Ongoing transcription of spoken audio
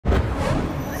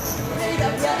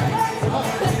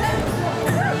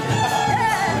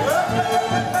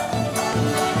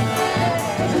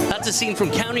the scene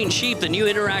from Counting Sheep, the new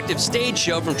interactive stage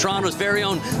show from Toronto's very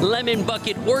own Lemon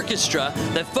Bucket Orkestra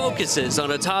that focuses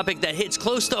on a topic that hits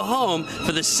close to home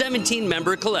for the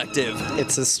 17-member collective.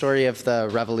 It's a story of the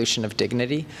revolution of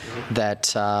dignity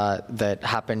that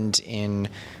happened in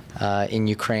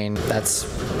Ukraine. That's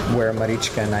where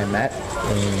Marichka and I met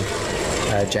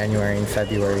in January and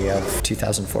February of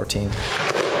 2014.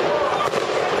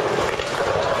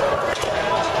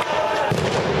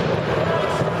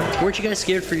 Weren't you guys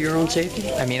scared for your own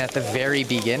safety? I mean, at the very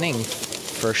beginning,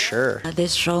 for sure.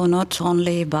 This show not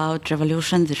only about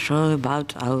revolution, the show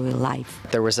about our life.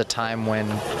 There was a time when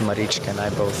Marichka and I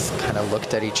both kind of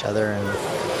looked at each other, and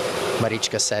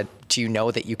Marichka said, "Do you know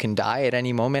that you can die at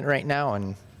any moment right now?"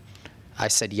 And I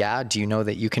said, "Yeah, do you know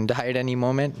that you can die at any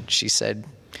moment?" She said,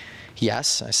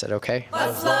 "Yes." I said, "Okay."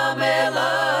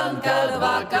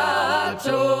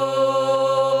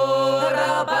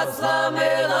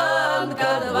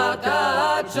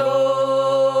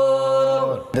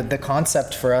 The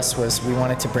concept for us was we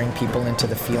wanted to bring people into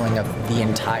the feeling of the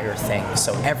entire thing.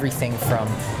 So everything from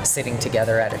sitting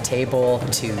together at a table,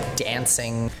 to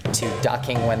dancing, to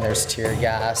ducking when there's tear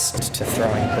gas, to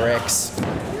throwing bricks.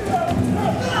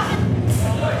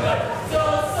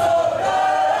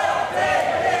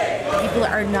 People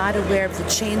are not aware of the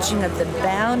changing of the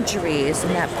boundaries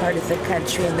in that part of the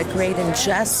country and the great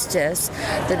injustice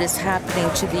that is happening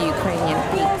to the Ukrainian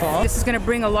people. This is going to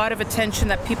bring a lot of attention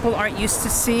that people aren't used to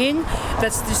seeing,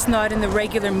 that's just not in the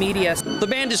regular media. The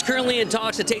band is currently in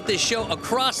talks to take this show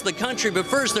across the country, but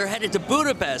first they're headed to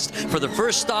Budapest for the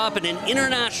first stop in an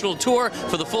international tour.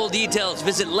 For the full details,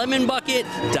 visit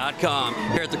lemonbucket.com.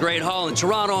 Here at the Great Hall in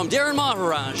Toronto, I'm Darren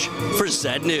Maharaj for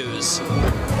ZNews.